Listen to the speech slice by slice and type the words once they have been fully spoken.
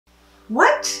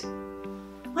What?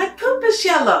 My poop is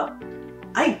yellow.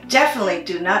 I definitely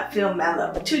do not feel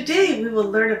mellow. Today we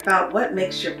will learn about what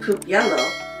makes your poop yellow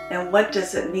and what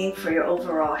does it mean for your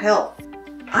overall health.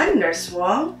 I'm Nurse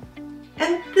Wong,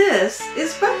 and this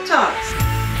is Butt Talks.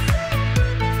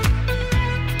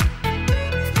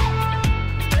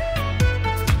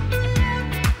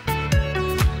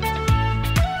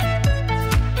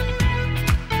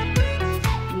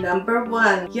 Number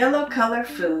 1. Yellow color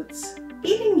foods.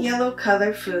 Eating yellow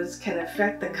color foods can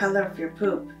affect the color of your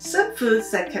poop. Some foods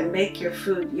that can make your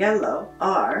food yellow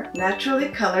are naturally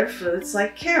colored foods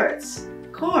like carrots,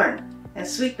 corn, and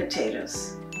sweet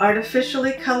potatoes.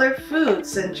 Artificially colored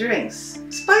foods and drinks.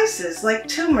 Spices like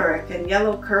turmeric and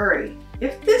yellow curry.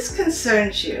 If this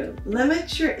concerns you,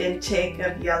 limit your intake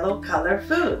of yellow colored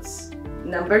foods.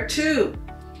 Number 2.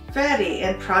 Fatty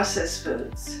and processed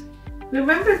foods.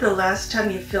 Remember the last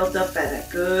time you filled up at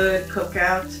a good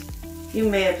cookout? You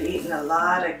may have eaten a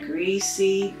lot of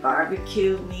greasy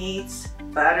barbecue meats,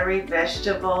 buttery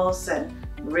vegetables, and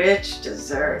rich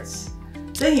desserts.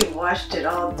 Then you washed it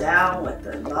all down with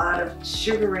a lot of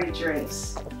sugary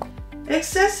drinks.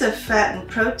 Excessive fat and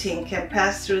protein can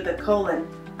pass through the colon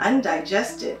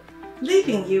undigested,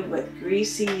 leaving you with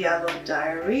greasy yellow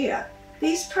diarrhea.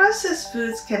 These processed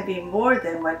foods can be more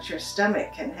than what your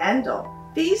stomach can handle.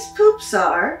 These poops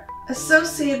are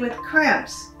associated with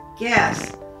cramps,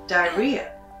 gas,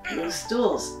 diarrhea, loose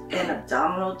stools, and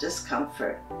abdominal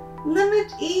discomfort.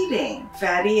 Limit eating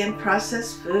fatty and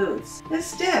processed foods.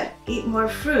 Instead, eat more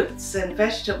fruits and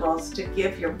vegetables to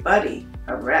give your body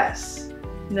a rest.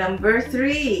 Number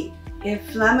 3.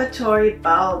 Inflammatory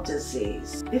bowel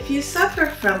disease. If you suffer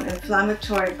from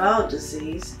inflammatory bowel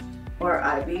disease, or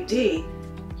IBD,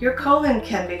 your colon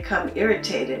can become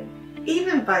irritated,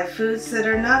 even by foods that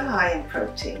are not high in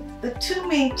protein. The two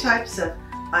main types of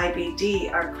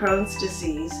IBD are Crohn's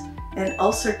disease and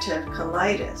ulcerative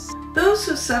colitis. Those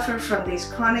who suffer from these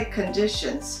chronic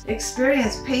conditions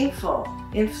experience painful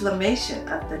inflammation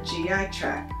of the GI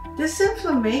tract. This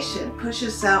inflammation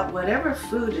pushes out whatever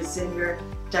food is in your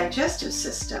digestive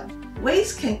system.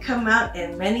 Waste can come out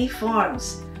in many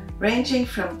forms, ranging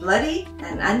from bloody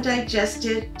and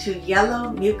undigested to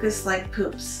yellow mucus-like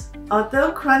poops.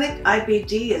 Although chronic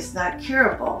IBD is not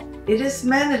curable, it is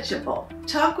manageable.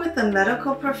 Talk with a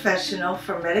medical professional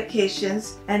for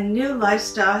medications and new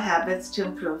lifestyle habits to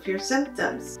improve your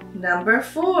symptoms. Number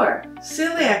 4.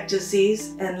 Celiac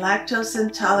disease and lactose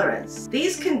intolerance.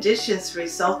 These conditions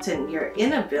result in your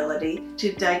inability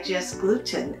to digest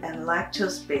gluten and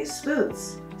lactose-based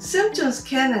foods. Symptoms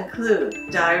can include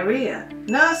diarrhea,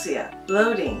 nausea,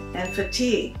 bloating, and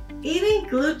fatigue. Eating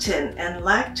gluten and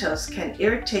lactose can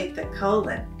irritate the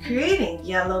colon, creating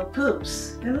yellow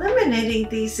poops. Eliminating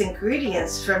these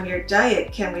ingredients from your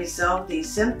diet can resolve these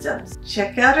symptoms.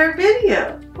 Check out our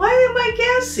video, Why Am I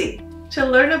Gassy?, to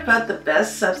learn about the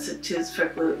best substitutes for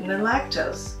gluten and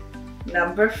lactose.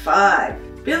 Number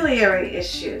 5. Biliary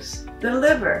issues. The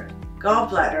liver,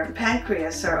 gallbladder, and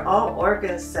pancreas are all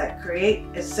organs that create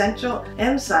essential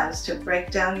enzymes to break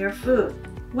down your food.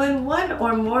 When one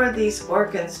or more of these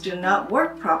organs do not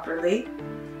work properly,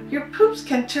 your poops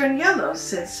can turn yellow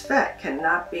since fat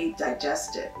cannot be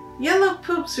digested. Yellow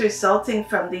poops resulting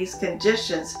from these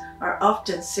conditions are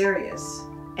often serious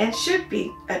and should be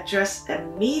addressed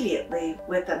immediately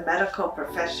with a medical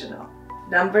professional.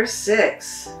 Number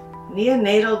 6.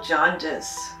 Neonatal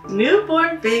Jaundice.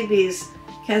 Newborn babies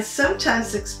can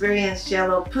sometimes experience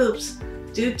yellow poops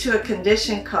due to a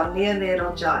condition called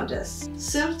neonatal jaundice.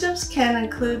 Symptoms can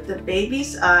include the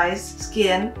baby's eyes,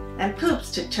 skin, and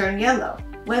poops to turn yellow.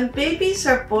 When babies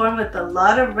are born with a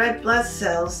lot of red blood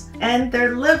cells and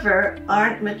their liver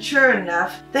aren't mature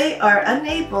enough, they are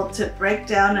unable to break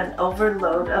down an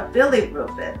overload of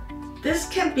bilirubin. This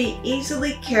can be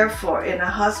easily cared for in a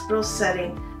hospital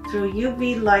setting through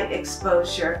UV light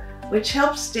exposure, which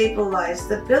helps stabilize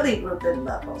the bilirubin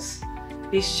levels.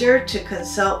 Be sure to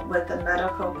consult with a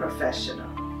medical professional.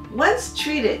 Once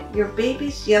treated, your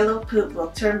baby's yellow poop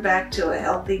will turn back to a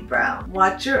healthy brown.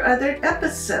 Watch our other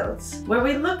episodes where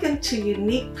we look into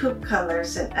unique poop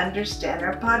colors and understand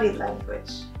our body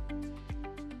language.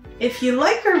 If you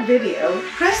like our video,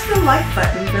 press the like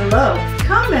button below.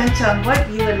 Comment on what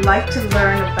you would like to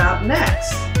learn about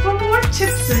next. For more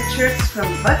tips and tricks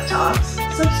from Butt Talks,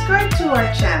 subscribe to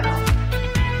our channel.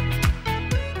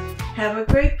 Have a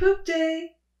great poop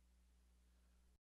day!